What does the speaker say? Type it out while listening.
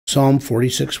Psalm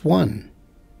 46:1.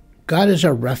 God is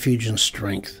our refuge and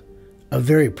strength, a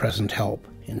very present help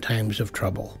in times of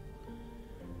trouble.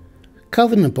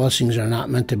 Covenant blessings are not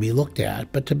meant to be looked at,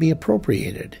 but to be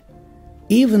appropriated.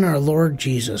 Even our Lord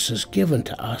Jesus is given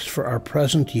to us for our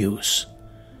present use.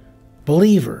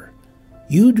 Believer,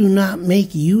 you do not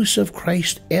make use of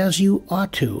Christ as you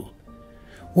ought to.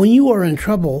 When you are in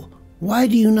trouble, why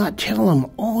do you not tell him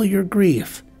all your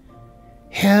grief?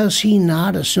 Has he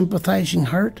not a sympathizing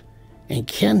heart? And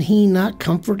can he not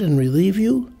comfort and relieve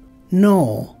you?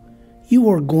 No, you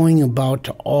are going about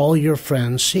to all your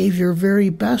friends, save your very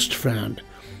best friend,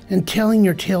 and telling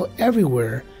your tale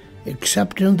everywhere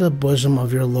except in the bosom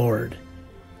of your Lord.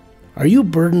 Are you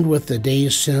burdened with the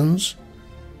day's sins?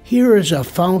 Here is a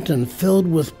fountain filled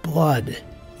with blood.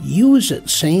 Use it,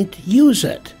 saint, use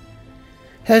it.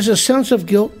 Has a sense of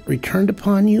guilt returned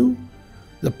upon you?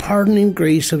 The pardoning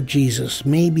grace of Jesus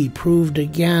may be proved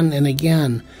again and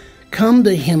again. Come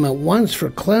to him at once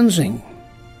for cleansing.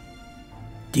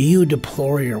 Do you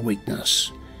deplore your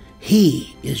weakness?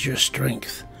 He is your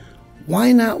strength.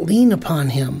 Why not lean upon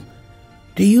him?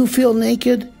 Do you feel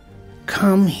naked?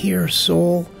 Come here,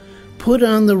 soul. Put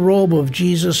on the robe of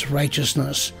Jesus'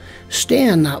 righteousness.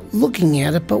 Stand not looking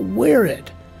at it, but wear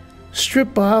it.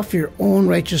 Strip off your own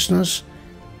righteousness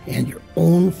and your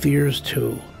own fears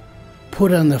too.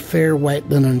 Put on the fair white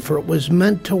linen, for it was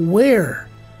meant to wear.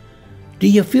 Do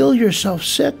you feel yourself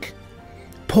sick?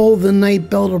 Pull the night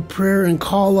belt of prayer and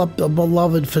call up the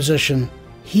beloved physician.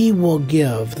 He will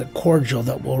give the cordial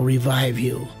that will revive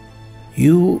you.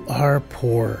 You are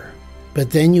poor,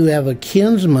 but then you have a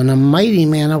kinsman, a mighty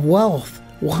man of wealth.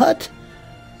 What?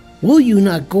 Will you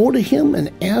not go to him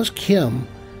and ask him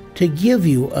to give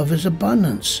you of his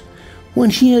abundance, when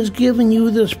he has given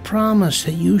you this promise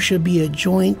that you should be a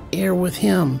joint heir with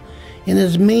him, and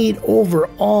has made over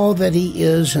all that he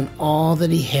is and all that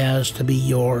he has to be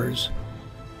yours?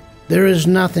 There is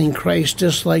nothing Christ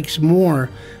dislikes more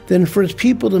than for his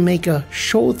people to make a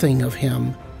show thing of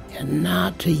him and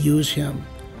not to use him.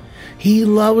 He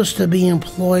loves to be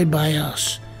employed by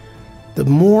us. The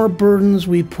more burdens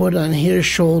we put on his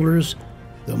shoulders,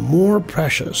 the more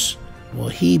precious will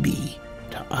he be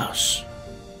to us.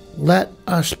 Let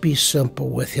us be simple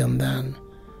with him then,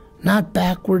 not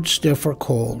backward, stiff, or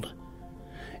cold,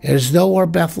 as though our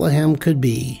Bethlehem could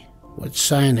be what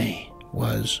Sinai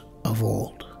was of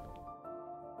old.